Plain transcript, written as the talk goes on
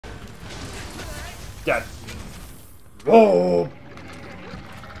Dead. Oh!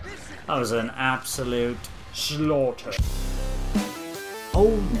 That was an absolute Slaughter.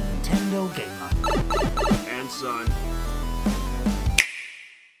 old Nintendo gamer. And son.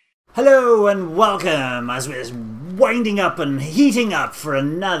 Hello and welcome as we're winding up and heating up for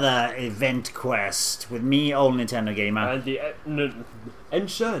another event quest with me, old Nintendo gamer. And the and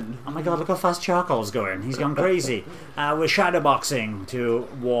son. Oh my god, look how fast Charcoal's going. He's gone crazy. We're shadowboxing to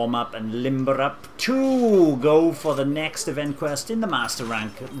warm up and limber up to go for the next event quest in the Master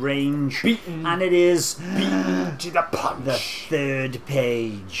Rank range. Beaten. And it is Beaten to the punch. the third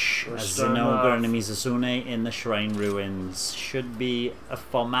page. Zinogre and Mizutsune in the Shrine Ruins. Should be a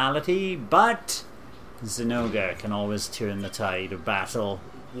formality, but Zinogre can always turn the tide of battle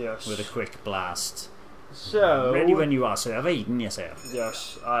with a quick blast. So Ready when you are, sir. Have I eaten yourself?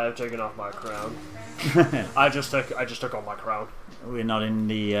 yes, I have taken off my crown. I just took off my crown. We're not in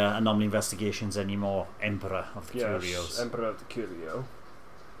the anomaly investigations anymore. Emperor of the Yes, Curios. Emperor of the Curio.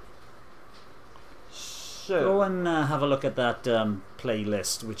 So Go and have a look at that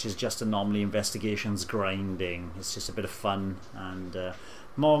playlist, which is just anomaly investigations grinding. It's just a bit of fun, and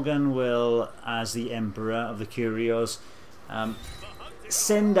Morgan will, as the Emperor of the Curios,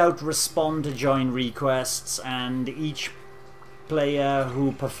 send out respond to join requests, and each player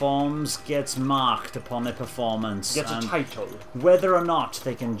who performs gets marked upon their performance. gets a and title. whether or not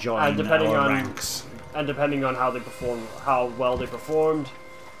they can join And depending our on- ranks. And depending on how they perform, how well they performed,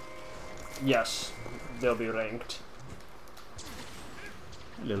 yes, they'll be ranked.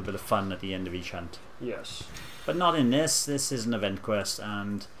 A little bit of fun at the end of each hunt. Yes. But not in this. This is an event quest,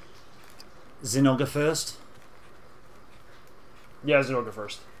 and Zinogre first. Yeah, Zinogre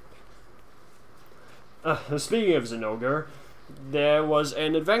first. Speaking of Zinogre, there was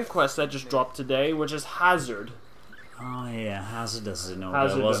an event quest that just dropped today, which is Hazard. Oh yeah, hazardous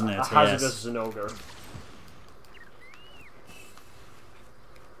Zinogre, wasn't it? A hazardous Yes. Zinogre.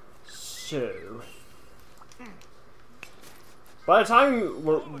 So, by the time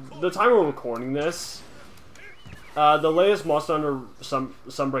we're recording this, the latest Monster Hunter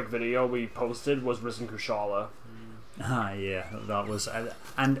Sunbreak video we posted was Risen Kushala. Ah yeah, that was,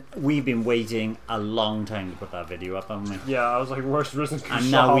 and we've been waiting a long time to put that video up, haven't we? Yeah, I was like, where's Risen Kushala?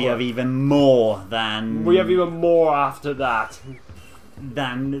 And now we have even more than We have even more after that.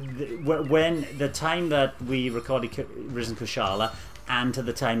 when the time that we recorded Risen Kushala and to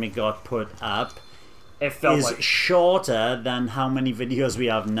the time it got put up It felt is like shorter than how many videos we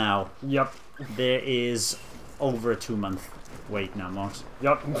have now. Yep. There is over a 2-month wait now, Mox.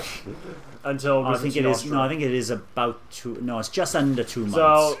 Yep. Until I think it is. No, I think it is about 2. No, it's just under 2 months.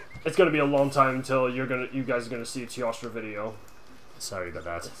 So it's gonna be a long time until you guys are gonna see a Teostra video. Sorry about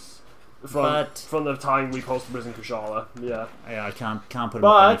that. From the time we posted Risen Kushala. Yeah. Yeah, I can't put it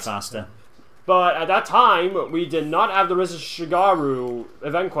up any faster. But at that time, we did not have the Risen Shigaru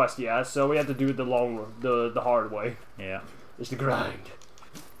event quest yet, so we had to do it the hard way. Yeah. It's the grind.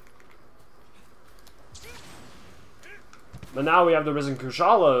 But now we have the Risen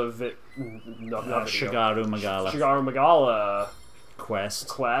Kushala Shigaru Magala Shigaru Magala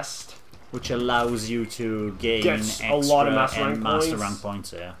quest, which allows you to gain Gets extra a lot of master rank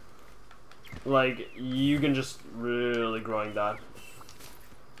points. Yeah. Like, you can just really grind that.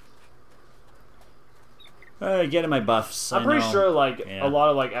 Getting my buffs. I'm pretty sure, like, Yeah. a lot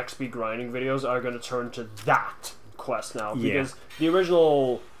of, like, XP grinding videos are going to turn to that quest now. Yeah. Because the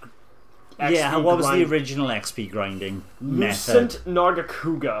original Yeah, what was the original XP grinding Lucent method?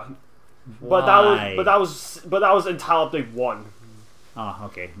 Nargacuga. Why? But that was in Tile Update 1. Oh,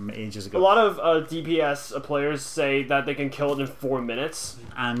 okay, ages A ago. lot of DPS players say that they can kill it in 4 minutes.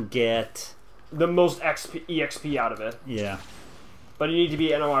 And get The most EXP out of it. yeah, But you need to be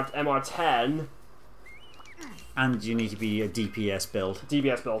MR10 and you need to be a DPS build.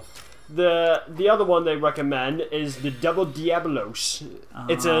 DPS build. The other one they recommend is the Double Diablos.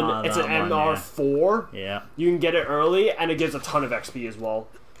 It's an MR4. Yeah. You can get it early, and it gives a ton of XP as well.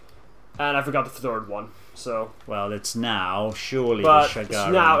 And I forgot the third one. So, Well, it's now surely but the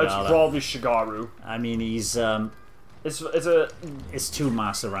Shigaru. now it's Magala. probably Shigaru. I mean, he's It's 2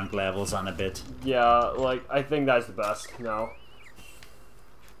 master rank levels and a bit. yeah, like I think that's the best now.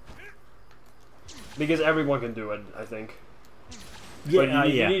 Because everyone can do it, I think. Yeah, But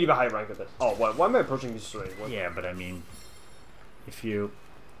you need to be high rank with it. Oh, why am I approaching these three? What? Yeah, but I mean, if you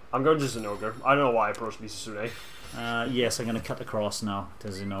I'm going to Zinogre. I don't know why I approached Mizutsune. yes, I'm gonna cut across now to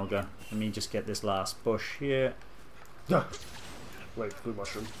Zinogre. Let me just get this last bush here. Wait, blue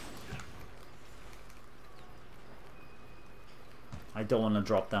mushroom. I don't want to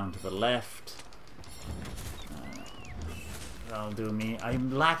drop down to the left. That'll do me.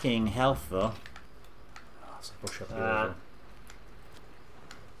 I'm lacking health though. let's push up the order.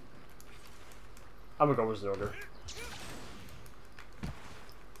 I'm gonna go with Zinogre.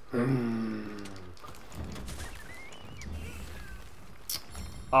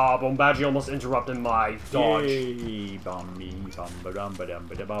 Bombaji almost interrupted my dodge. Yay, bomby, bum ba dum ba dum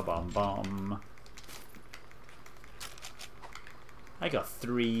ba da ba bum bum. I got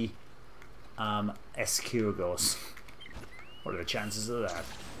 3 escargots. What are the chances of that?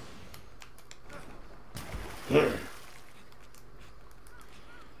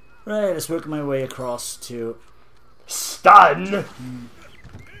 Right, let's work my way across to stun.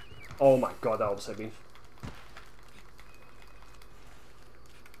 Oh my god, that almost hit me.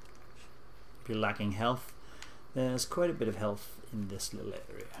 If you're lacking health, there's quite a bit of health in this little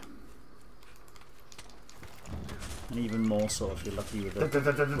area. And even more so if you're lucky with the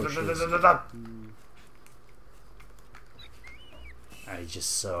bushes. I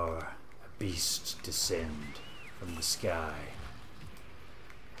just saw a beast descend from the sky.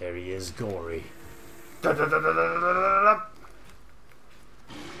 There he is, gory.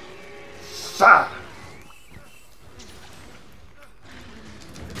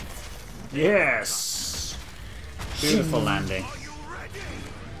 Yes! Beautiful landing.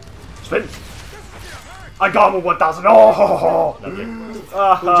 Spin! I got him with 1,000. Oh! Lovely.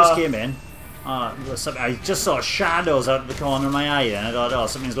 Who just came in? I just saw shadows out of the corner of my eye and I thought, oh,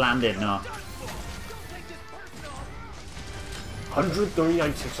 something's landed. No.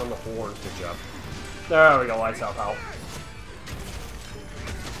 139 ticks on the horns. Good job. There we go. Lights out, pal.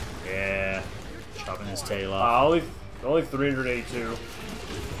 Yeah. Chopping his tail off. Only 382.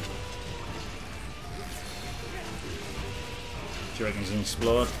 Do you reckon he's going to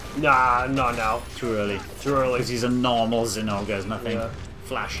explode? Nah, not now. Too early. Too early. Because he's a normal Zinogre. There's nothing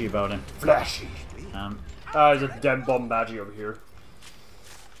flashy about him. Flashy. There's a dead Bombaji over here.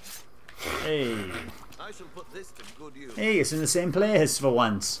 Hey. I shall put this to good use. Hey, it's in the same place for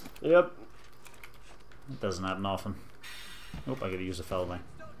once. Yep. It doesn't happen often. Oh, I gotta use a fell line.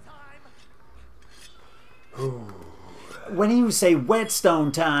 When you say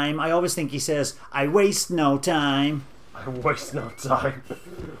whetstone time, I always think he says, I waste no time. I waste no time.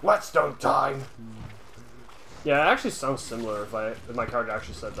 Whetstone time. Yeah, it actually sounds similar if my character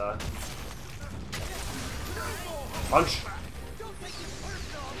actually said that. Punch.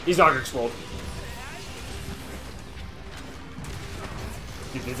 He's not gonna explode.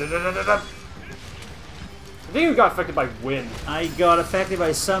 I think you got affected by wind. I got affected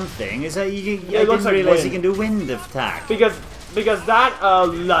by something. Is that I didn't like realize wind. you can do wind attack. Because that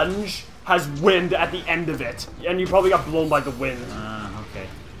lunge has wind at the end of it, and you probably got blown by the wind. Okay.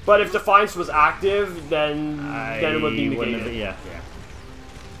 But if Defiance was active, then it would be negated. Yeah.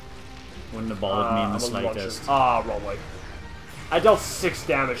 Wouldn't have bothered me in the slightest. Wrong way. I dealt 6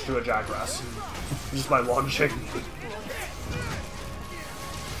 damage to a Jackrass. Just by launching.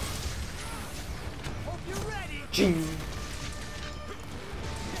 Ching.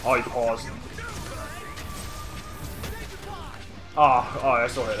 Oh, he paused. I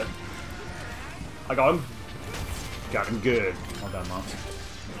still hit it. I got him. Got him good. Well done, Mops.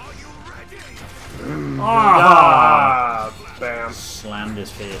 Bam. Slammed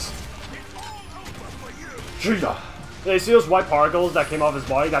his face. Yeah, you see those white particles that came off his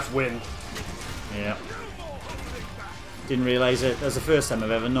body? That's wind. Yeah. Didn't realize it. That's the first time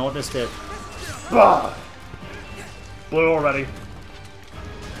I've ever noticed it. Bah! Blue already.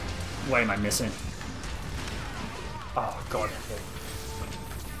 Why am I missing? Oh, God.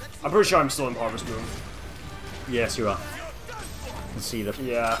 I'm pretty sure I'm still in Harvest Moon. Yes, you are. You can see the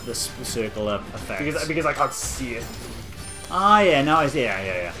circle effect. Because I can't see it. Ah, yeah, no,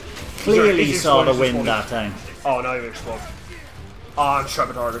 yeah. Clearly saw the wind that time. Oh, now you explode. I'm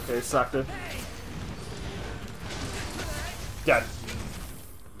shoving harder. Okay, sacked it. Dead.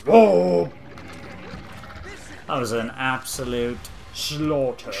 Whoa! That was an absolute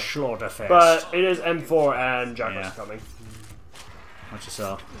slaughter. Slaughterfest. But it is M4 and Jackrass coming. Watch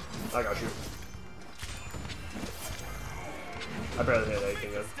yourself. I got you. I barely hit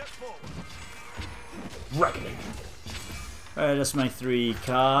anything yet. Reckoning. Alright, that's my 3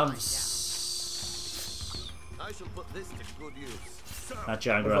 calves. I shall put this to good use. That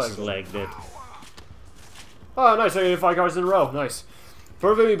Jackrass's leg did. Oh, nice. I got 5 cards in a row. Nice.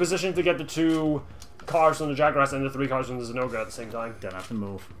 Perfectly positioned to get the 2 cards from the Jackrass and the 3 cards from the Zinogre at the same time. Don't have to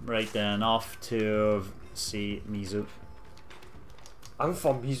move. Right then, off to see Mizu. I haven't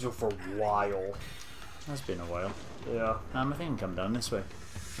fought Mizu for a while. That's been a while. Yeah. I think I can come down this way.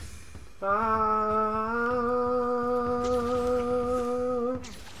 So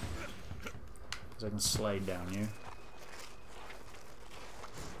I can slide down here.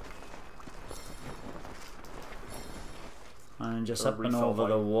 And just Or up and refill over the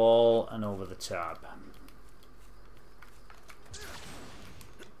volume. wall and over the tab.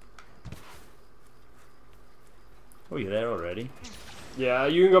 Oh, you're there already? Yeah,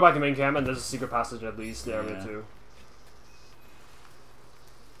 you can go back to main camp and there's a secret passage at least there Yeah. too.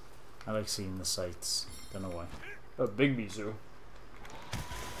 I like seeing the sights. Don't know why. A big Mizu.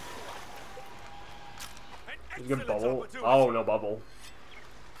 Did you get bubble? Oh, no bubble.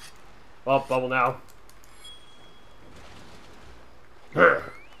 Well, bubble now.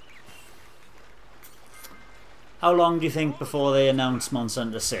 How long do you think before they announce Monster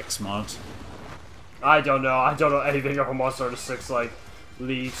Hunter 6, Marks? I don't know. I don't know anything about Monster Hunter 6, like,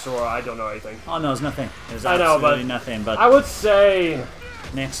 leaks or I don't know anything. Oh no, it's nothing. There's I know, absolutely but nothing. But I would say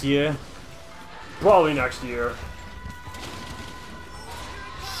next year, probably next year.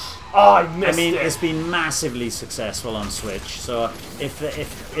 Oh, I missed it. it's been massively successful on Switch. So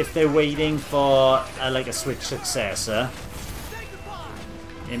if they're waiting for like a Switch successor,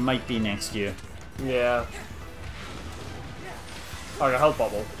 it might be next year. Yeah. Oh, I got health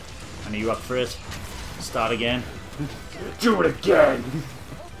bubble. And are you up for it? Start again. Do it again.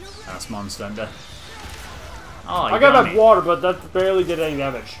 That's Monster Hunter. Oh, I got that water, but that barely did any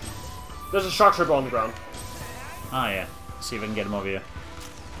damage. There's a shock trooper on the ground. Oh yeah. See if I can get him over here.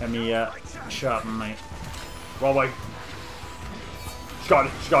 Let me sharpen my. Wrong way. She got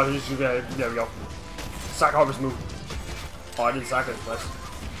it. She got it. There we go. Sack harvest move. Oh, I didn't sack it. Nice.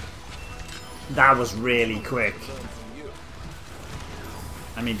 That was really quick.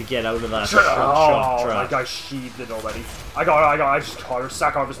 I mean, to get out of that Shut shot Oh, trap. that guy sheathed it already. I just caught her.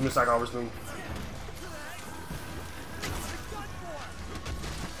 Sack harvest move. Sack harvest move.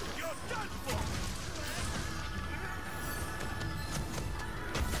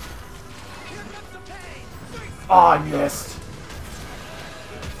 Oh, I missed.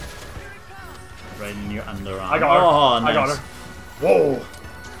 Right in your underarm. I got her. Oh, nice. I got her. Whoa.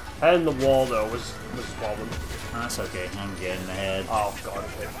 Head in the wall, though, was the problem. That's okay. I'm getting the head. Oh, God.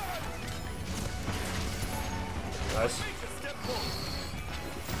 Okay. Nice.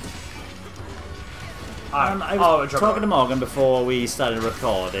 I was talking to Morgan before we started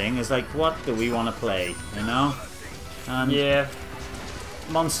recording. It's like, what do we want to play? You know? And Yeah.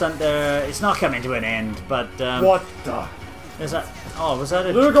 Monster Hunter, it's not coming to an end, but What the? is that? Oh, was that a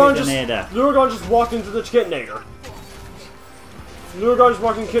Luragon Kitinator? just walked into the Kitinator. Luragon just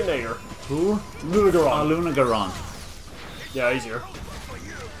walked into Kitinator. Who? Lunagoron. Oh, Lunagaron. Yeah, easier.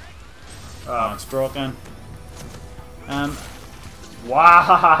 Oh, it's broken.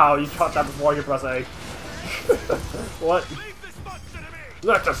 Wow, you caught that before you press A. What?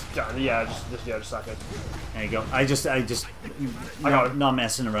 Let us down. Yeah, just suck it. There you go. I just I got it. not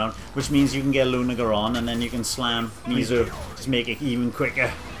messing around, which means you can get Lunagaron and then you can slam Mizu. Just make it even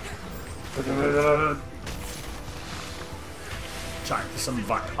quicker. Trying for some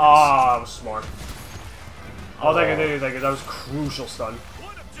violence. Ah, that was smart. Oh, thank you. That was crucial stun.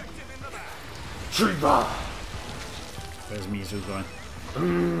 Shiba. Where's Mizu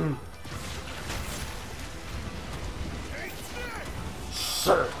going?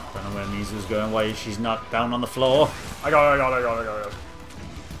 Sir. Don't know where Mizu's going. Why she's not down on the floor? I got it.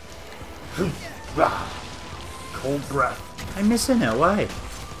 Cold breath. I'm missing her. Why?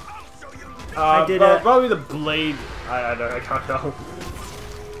 I did probably the blade. I can't know.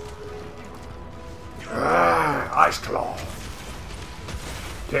 Ice claw.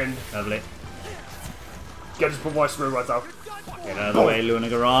 Pinned. Lovely. Just put more smooth ones out. Get out of the way,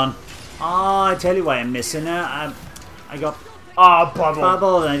 Lunagaron. Oh, I tell you why I'm missing her. I got Ah, bubble.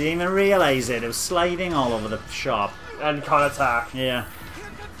 bubbled and I didn't even realise it. It was sliding all over the shop. And can't attack. Yeah.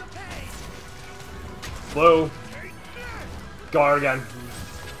 Blue. Got her again.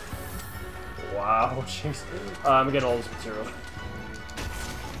 Wow, jeez. I'm getting all this material.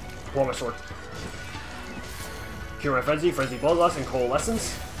 Pull my sword. Cure my frenzy, bloodlust, and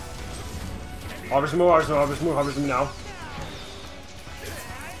coalescence. Harvest move now.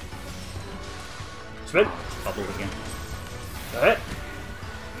 Spin. Bubbled again. Hit.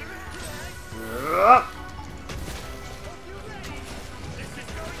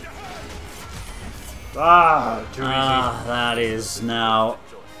 Ah, too easy. That is now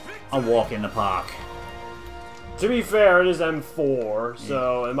a walk in the park. To be fair, it is M4,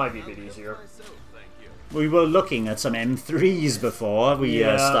 so it might be a bit easier. We were looking at some M3s before we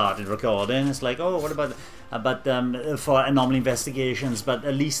Yeah. started recording. It's like, oh, what about for anomaly investigations? But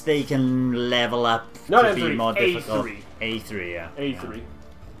at least they can level up Not to M3, be more difficult. A3. A3, yeah. A3. Yeah.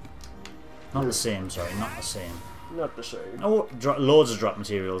 Not the same, sorry, not the same. Not the same. Oh, loads of drop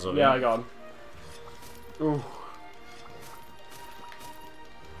materials over Yeah, here. I got him. Ooh.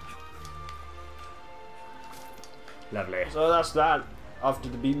 Lovely. So that's that after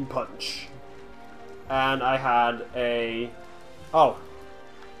the bean punch. And I had a... Oh.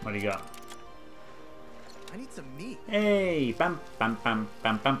 What do you got? I need some meat. Hey, bam, bam, bam,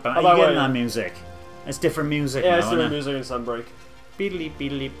 bam, bam, bam. Oh, Are you getting wait. that music? It's different music Yeah, now, it's isn't different it? music in Sunbreak. Beedly,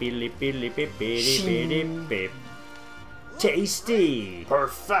 beedly, beedly, beedly, beep, beedly, beedly, beep. Tasty!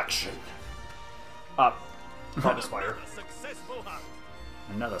 Perfection. Up. Puppet spider.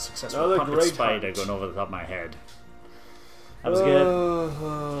 Another successful Another puppet great spider hunt. going over the top of my head. That was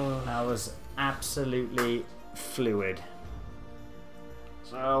good. That was absolutely fluid.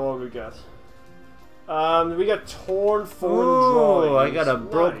 So what do we got? We got torn form Oh, drawings. I got a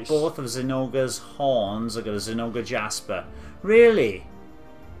broke Nice. both of Zinogre's horns. I got a Zinogre Jasper. Really?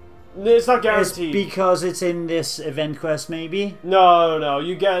 It's not It's guaranteed. because it's in this event quest, maybe? No.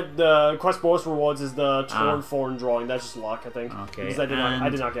 You get the quest bonus rewards is the torn Ah. form drawing. That's just luck, I think. Okay. Because I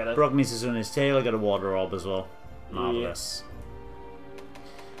did not get it. Broke Mizuzune's tail. I got a water orb as well. Marvelous.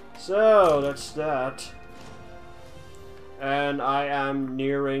 So that's that. And I am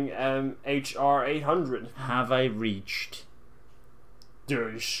nearing MHR 800. Have I reached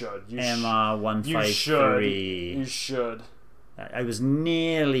Dude, you should. MR You should. 153? You should. I was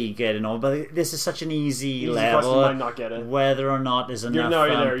nearly getting on, but this is such an easy Easy level. quest, you might not get it. Whether or not there's enough no,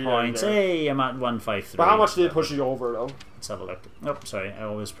 you're there, you're points. there. Hey, I'm at 153. But how much did it push you over, though? Let's have a look. Oh, sorry, I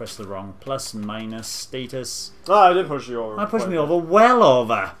always press the wrong plus and minus status. Oh, it did push you over. That pushed quite me a bit. over, well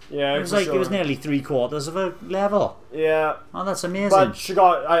over. Yeah, It was like it was nearly 3/4 of a level. Yeah. Oh, that's amazing.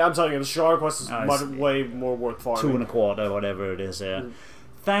 But I'm telling you, the Shigar quest is Oh, much, it's- way more worth farming. 2 1/4, whatever it is. Yeah.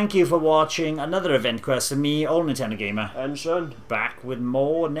 Thank you for watching another event quest for me, Old Nintendo Gamer. And Shun. Back with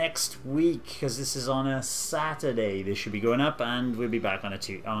more next week because this is on a Saturday. This should be going up, and we'll be back on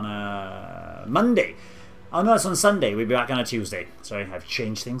a Monday. Oh no, it's on Sunday. We'll be back on a Tuesday. Sorry, I've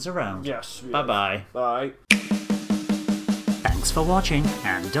changed things around. Yes. Bye bye. Bye. Thanks for watching,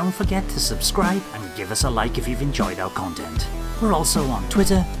 and don't forget to subscribe and give us a like if you've enjoyed our content. We're also on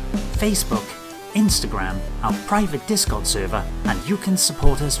Twitter, Facebook, Instagram, our private Discord server, and you can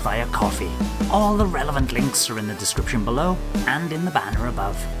support us via Coffee. All the relevant links are in the description below and in the banner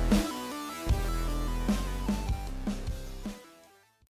above.